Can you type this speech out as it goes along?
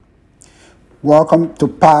Welcome to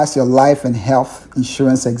Pass Your Life and Health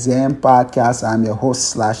Insurance Exam podcast. I'm your host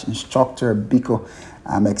slash instructor, Biko.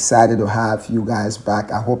 I'm excited to have you guys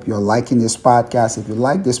back. I hope you're liking this podcast. If you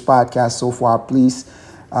like this podcast so far, please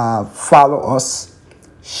follow us,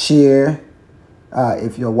 share.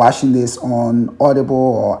 If you're watching this on Audible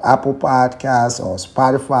or Apple Podcasts or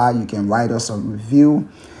Spotify, you can write us a review.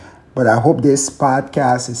 But I hope this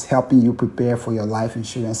podcast is helping you prepare for your life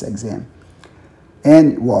insurance exam.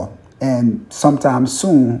 And sometime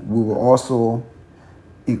soon, we will also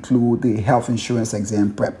include the health insurance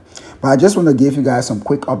exam prep. But I just want to give you guys some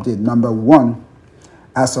quick update. Number one,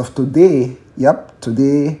 as of today,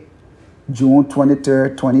 today, June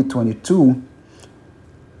 23rd, 2022,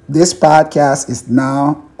 this podcast is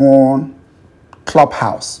now on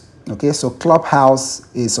Clubhouse. Okay, so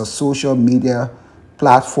Clubhouse is a social media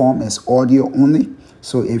platform. It's audio only.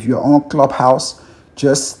 So if you're on Clubhouse,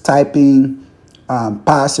 just type in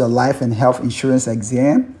Pass Your Life and Health Insurance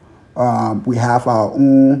Exam. We have our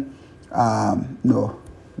own,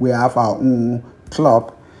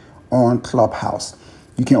 club on Clubhouse.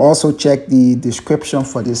 You can also check the description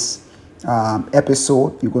for this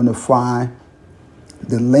episode. You're going to find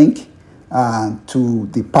the link to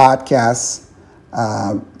the podcast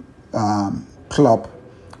club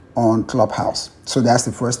on Clubhouse. So that's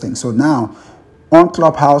the first thing. So now on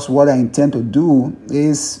Clubhouse, what I intend to do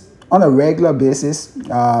is on a regular basis.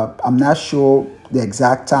 I'm not sure the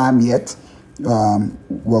exact time yet.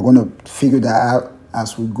 We're going to figure that out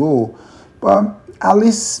as we go. But at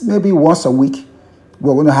least maybe once a week,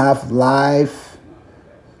 we're going to have live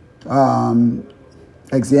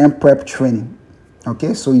exam prep training.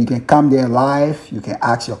 Okay, so you can come there live. You can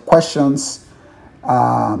ask your questions.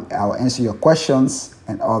 I'll answer your questions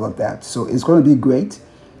and all of that. So it's going to be great.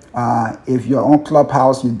 If you're on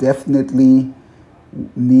Clubhouse, you definitely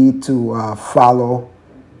need to follow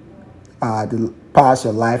the Pass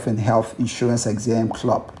Your Life and Health Insurance Exam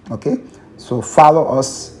Club. Okay, so follow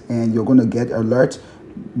us and you're going to get alert.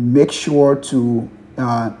 Make sure to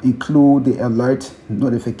include the alert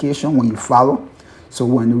notification when you follow. So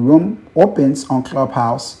when the room opens on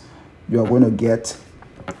Clubhouse, you're going to get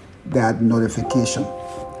that notification.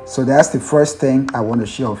 So that's the first thing I want to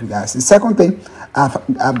share with you guys. The second thing,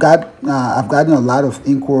 I've gotten a lot of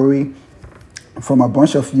inquiry from a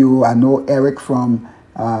bunch of you. I know Eric from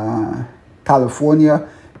California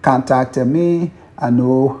contacted me. I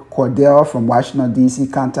know Cordell from Washington, D.C.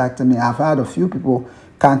 contacted me. I've had a few people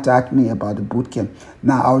contact me about the boot camp.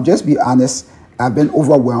 Now, I'll just be honest. I've been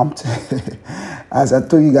overwhelmed. As I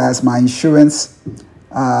told you guys, my insurance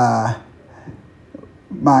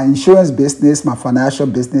business, my financial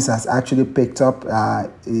business has actually picked up.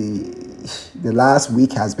 The last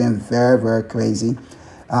week has been very, very crazy.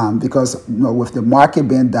 Because with the market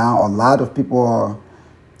being down, a lot of people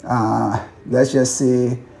are, let's just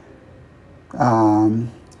say,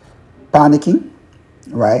 panicking,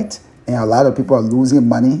 right? And a lot of people are losing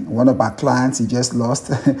money. One of my clients, he just lost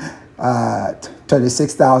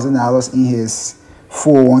 $36,000 in his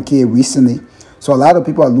 401k recently. So a lot of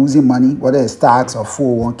people are losing money, whether it's stocks or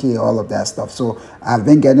 401k, all of that stuff. So I've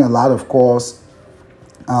been getting a lot of calls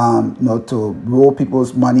to roll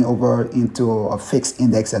people's money over into a fixed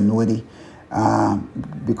index annuity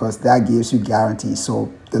because that gives you guarantees.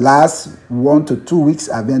 So the last 1 to 2 weeks,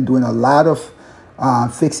 I've been doing a lot of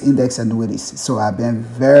fixed index annuities. So I've been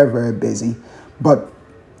very, very busy. But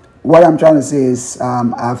what I'm trying to say is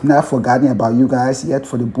I've not forgotten about you guys yet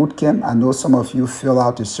for the boot camp. I know some of you fill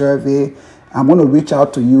out the survey. I'm going to reach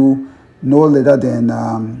out to you no later than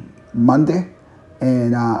Monday.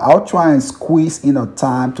 And I'll try and squeeze in a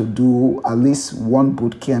time to do at least one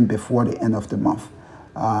boot camp before the end of the month.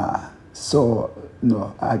 I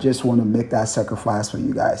just want to make that sacrifice for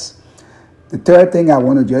you guys. The third thing I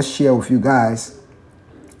want to just share with you guys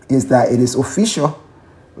is that it is official.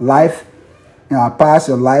 Pass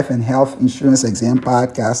Your Life and Health Insurance Exam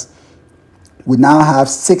podcast. We now have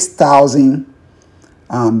 6,000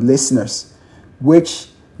 listeners, which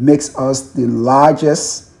makes us the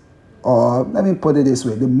largest, or let me put it this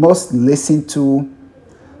way, the most listened to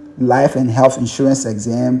life and health insurance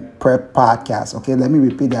exam prep podcast. Okay, let me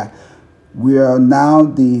repeat that. We are now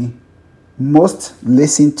the most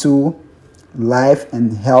listened to life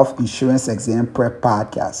and health insurance exam prep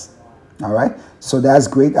podcast. All right, so that's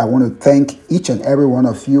great. I want to thank each and every one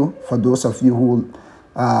of you. For those of you who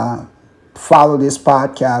follow this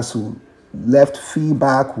podcast, who left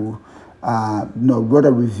feedback, who wrote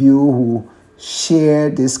a review, who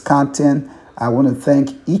shared this content, I want to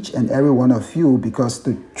thank each and every one of you, because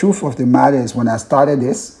the truth of the matter is, when I started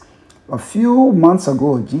this a few months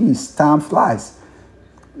ago, time flies.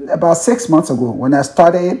 About 6 months ago, when I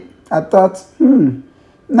started, I thought,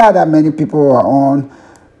 Not that many people are on,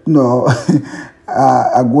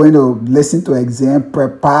 are going to listen to exam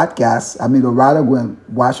prep podcast. I mean, they'd rather go and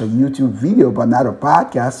watch a YouTube video, but not a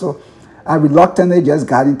podcast. So I reluctantly just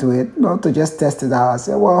got into it, to just test it out. I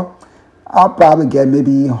said, well, I'll probably get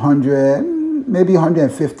maybe 100, maybe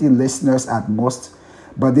 150 listeners at most.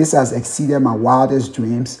 But this has exceeded my wildest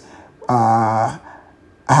dreams. I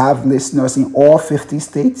have listeners in all 50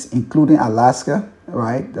 states, including Alaska,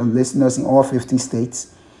 right? The listeners in all 50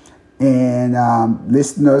 states. And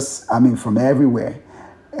listeners, I mean, from everywhere.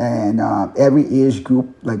 And every age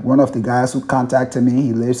group. Like one of the guys who contacted me,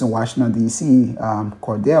 he lives in Washington, D.C.,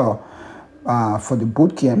 Cordell, for the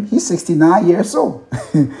boot camp. He's 69 years old,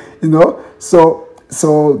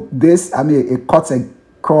 So this, I mean, it cuts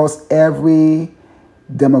across every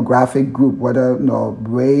demographic group, whether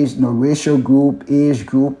race, racial group, age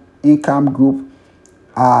group, income group.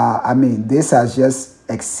 I mean, this has just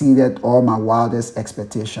exceeded all my wildest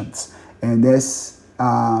expectations, and that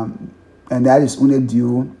is only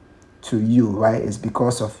due to you, right? It's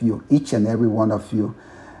because of you. Each and every one of you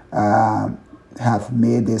have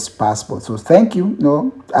made this possible. So thank you.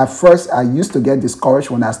 At first I used to get discouraged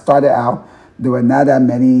when I started out. There were not that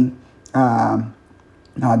many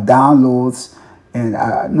downloads. And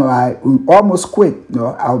I almost quit.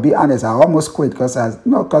 I'll be honest. I almost quit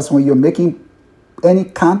because when you're making any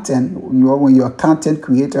content, when you're a content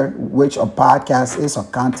creator, which a podcast is a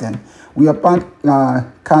content, when you're a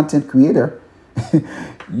content creator,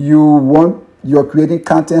 you're creating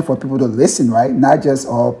content for people to listen, right? Not just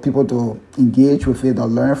or people to engage with it or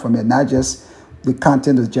learn from it. Not just the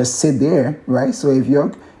content to just sit there, right? So if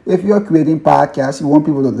you're creating podcasts, you want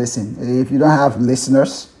people to listen. If you don't have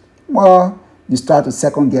listeners, well, you start to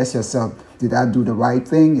second guess yourself. Did I do the right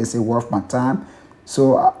thing? Is it worth my time?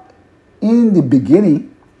 So in the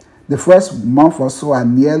beginning, the first month or so, I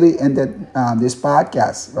nearly ended this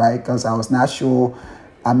podcast, right? Because I was not sure.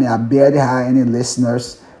 I mean, I barely had any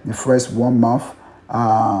listeners the first 1 month.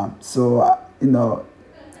 So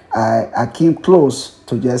I came close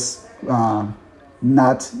to just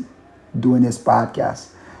not doing this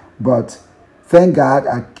podcast. But thank God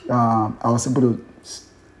I was able to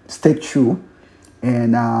stick true.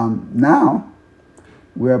 And now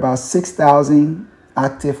we're about 6,000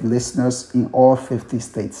 active listeners in all 50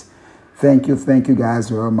 states. Thank you guys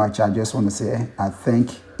very much. I just want to say I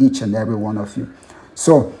thank each and every one of you.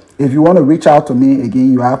 So if you want to reach out to me,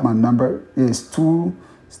 again, you have my number. It's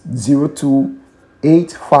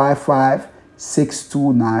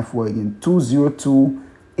 202-855-6294. Again,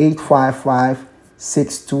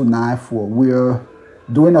 202-855-6294. We're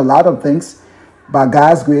doing a lot of things. By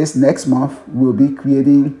God's grace, next month, we'll be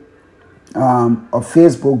creating a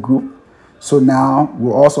Facebook group. So now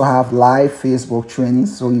we'll also have live Facebook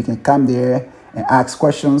trainings, so you can come there and ask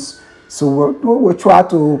questions. So we'll try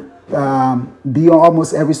to be on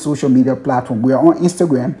almost every social media platform. We are on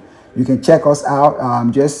Instagram. You can check us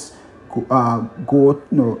out. Just go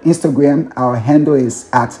Instagram. Our handle is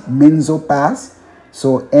at MinzoPass.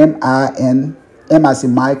 So M as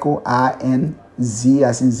in Michael, Z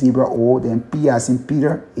as in zebra, O, then P as in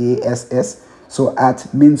Peter, ASS. So at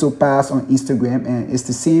MinzoPass on Instagram, and it's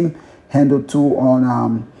the same handle too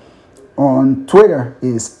on Twitter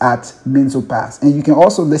is at MinzoPass. And you can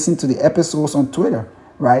also listen to the episodes on Twitter,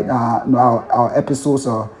 right? Our episodes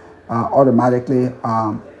are automatically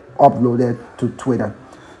uploaded to Twitter.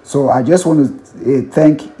 So I just want to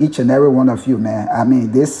thank each and every one of you, man. I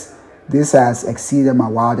mean, this has exceeded my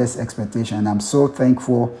wildest expectation, and I'm so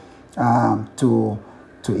thankful to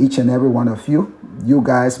each and every one of you. You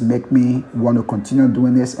guys make me want to continue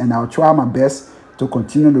doing this, and I'll try my best to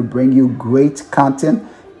continue to bring you great content.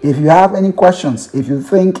 If you have any questions, if you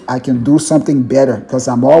think I can do something better, because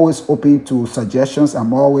I'm always open to suggestions,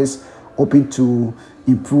 I'm always open to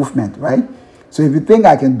improvement, right? So if you think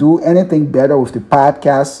I can do anything better with the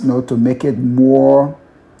podcast, to make it more,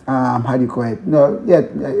 how do you call it?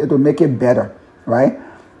 It'll make it better, right?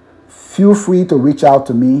 Feel free to reach out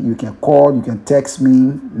to me. You can call, you can text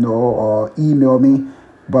me, or email me,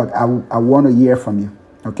 but I want to hear from you,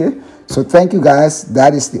 okay? So thank you guys.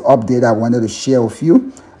 That is the update I wanted to share with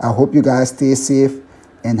you. I hope you guys stay safe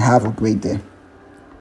and have a great day.